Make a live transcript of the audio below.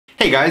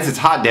Hey guys, it's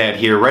Hot Dad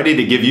here, ready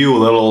to give you a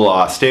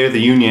little State of the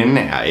Union,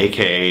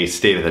 aka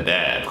State of the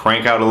Dad.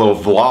 Crank out a little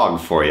vlog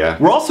for you.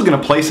 We're also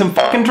gonna play some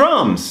fucking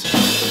drums.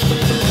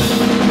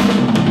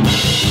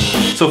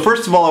 So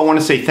first of all, I want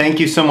to say thank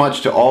you so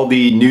much to all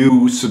the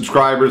new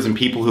subscribers and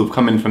people who've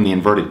come in from the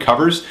inverted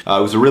covers.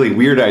 It was a really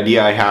weird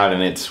idea I had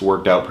and it's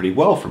worked out pretty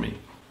well for me.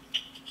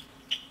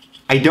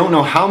 I don't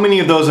know how many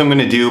of those I'm going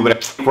to do,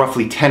 but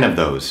roughly 10 of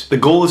those. The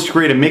goal is to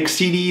create a mix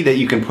CD that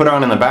you can put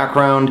on in the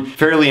background,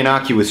 fairly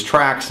innocuous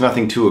tracks,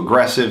 nothing too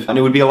aggressive, and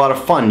it would be a lot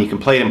of fun. You can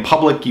play it in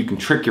public, you can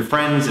trick your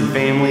friends and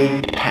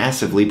family,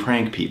 passively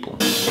prank people.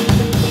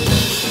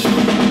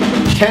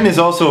 10 is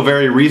also a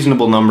very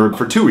reasonable number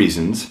for two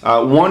reasons.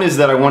 One is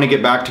that I want to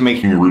get back to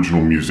making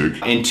original music.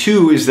 And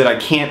two is that I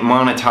can't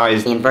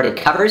monetize the inverted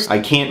covers.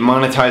 I can't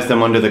monetize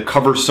them under the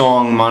cover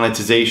song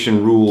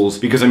monetization rules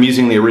because I'm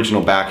using the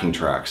original backing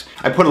tracks.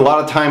 I put a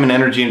lot of time and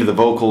energy into the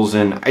vocals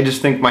and I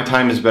just think my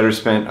time is better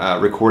spent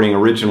recording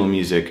original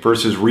music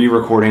versus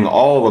re-recording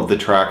all of the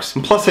tracks.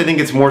 And plus I think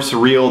it's more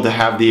surreal to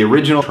have the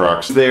original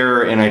tracks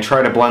there and I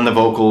try to blend the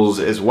vocals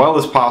as well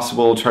as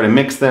possible, try to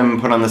mix them,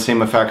 put on the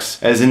same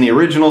effects as in the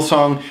original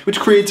song, which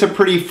creates a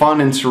pretty fun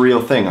and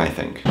surreal thing, I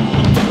think.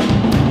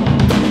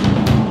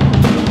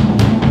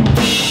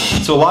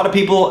 So a lot of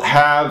people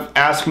have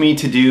asked me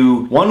to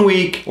do One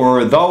Week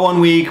or The One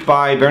Week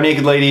by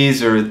Barenaked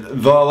Ladies or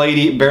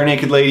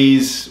Barenaked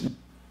Ladies.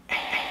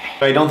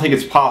 I don't think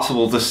it's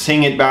possible to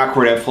sing it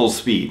backward at full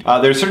speed.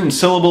 There are certain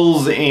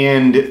syllables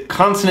and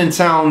consonant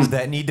sounds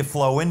that need to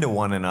flow into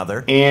one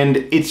another, and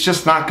it's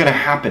just not gonna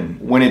happen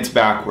when it's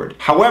backward.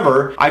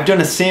 However, I've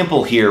done a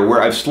sample here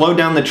where I've slowed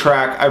down the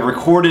track, I've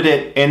recorded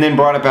it, and then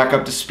brought it back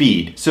up to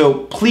speed.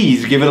 So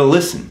please give it a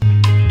listen.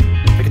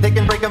 They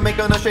can break a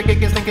make on a shake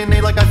against thinking they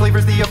like I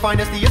flavors the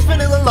finest, the is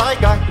vanilla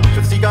like I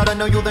should see gotta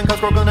know you then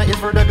cause we're gonna is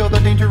vertigo the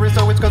dangerous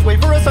so it's cause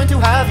wait for a sign to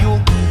have you.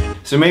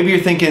 So maybe you're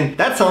thinking,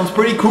 that sounds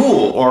pretty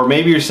cool, or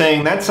maybe you're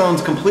saying, that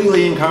sounds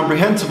completely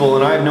incomprehensible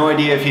and I have no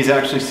idea if he's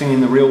actually singing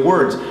the real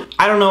words.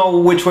 I don't know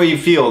which way you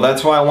feel,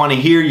 that's why I want to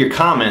hear your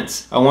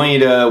comments. I want you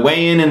to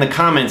weigh in the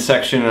comments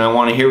section and I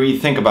want to hear what you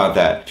think about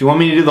that. If you want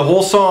me to do the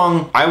whole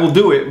song, I will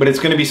do it, but it's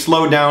going to be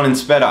slowed down and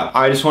sped up.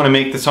 I just want to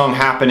make the song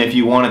happen if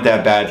you want it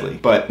that badly.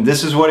 But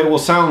this is what it will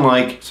sound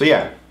like, so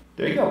yeah,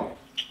 there you go.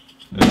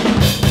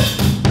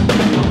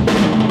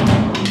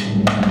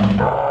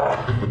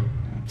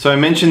 So I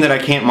mentioned that I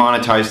can't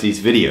monetize these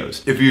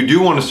videos. If you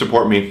do want to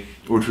support me,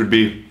 which would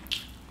be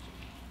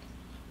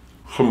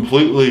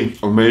completely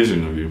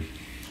amazing of you,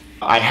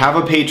 I have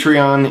a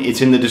Patreon. It's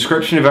in the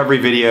description of every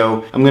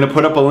video. I'm going to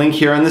put up a link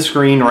here on the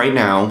screen right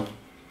now.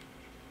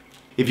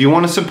 If you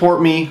want to support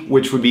me,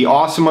 which would be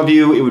awesome of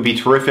you, it would be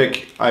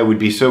terrific. I would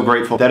be so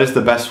grateful. That is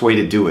the best way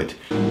to do it.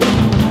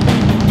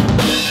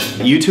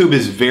 YouTube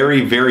is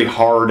very, very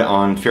hard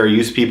on fair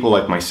use people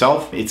like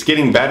myself. It's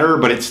getting better,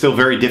 but it's still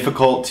very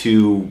difficult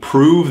to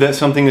prove that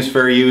something is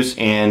fair use,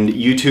 and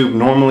YouTube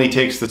normally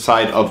takes the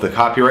side of the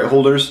copyright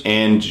holders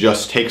and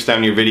just takes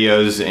down your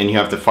videos and you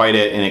have to fight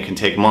it and it can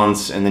take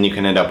months and then you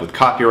can end up with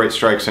copyright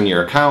strikes on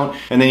your account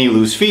and then you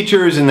lose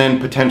features and then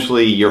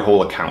potentially your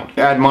whole account.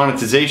 Add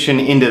monetization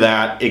into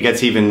that, it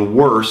gets even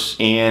worse,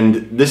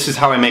 and this is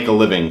how I make a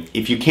living.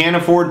 If you can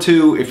afford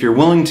to, if you're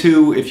willing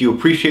to, if you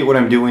appreciate what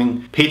I'm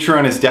doing,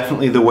 Patreon is definitely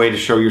the way to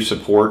show your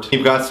support.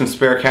 You've got some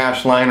spare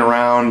cash lying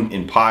around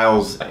in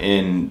piles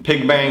in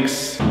pig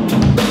banks.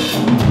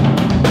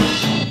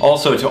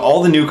 Also, to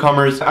all the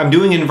newcomers, I'm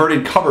doing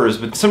inverted covers,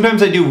 but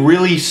sometimes I do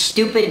really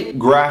stupid,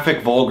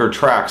 graphic, vulgar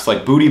tracks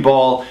like Booty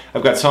Ball.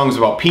 I've got songs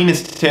about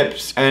penis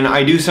tips, and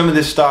I do some of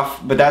this stuff,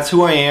 but that's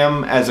who I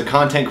am as a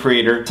content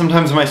creator.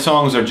 Sometimes my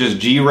songs are just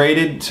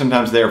G-rated,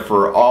 sometimes they're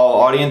for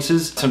all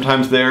audiences,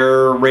 sometimes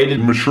they're rated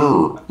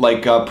mature,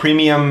 like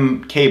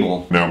premium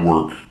cable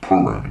network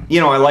programming. You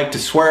know, I like to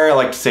swear, I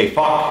like to say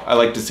fuck, I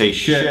like to say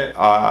shit,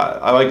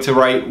 I like to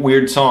write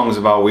weird songs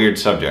about weird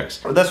subjects.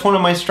 That's one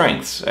of my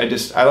strengths.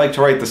 I like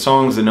to write the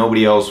songs that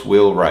nobody else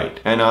will write.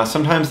 And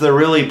sometimes they're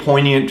really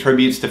poignant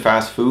tributes to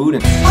fast food.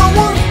 And I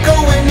won't go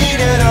and eat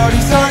at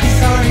Artie's.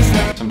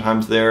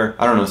 Sometimes they're,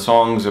 I don't know,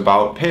 songs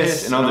about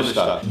piss and other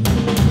stuff.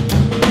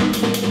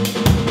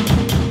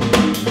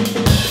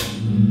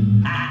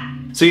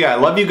 So yeah, I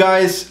love you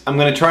guys. I'm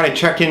gonna try to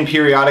check in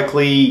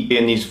periodically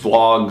in these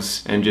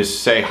vlogs and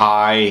just say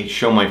hi,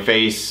 show my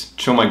face,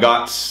 show my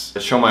guts,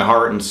 show my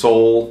heart and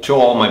soul, show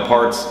all my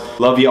parts.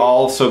 Love you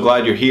all, so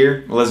glad you're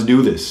here. Let's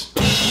do this.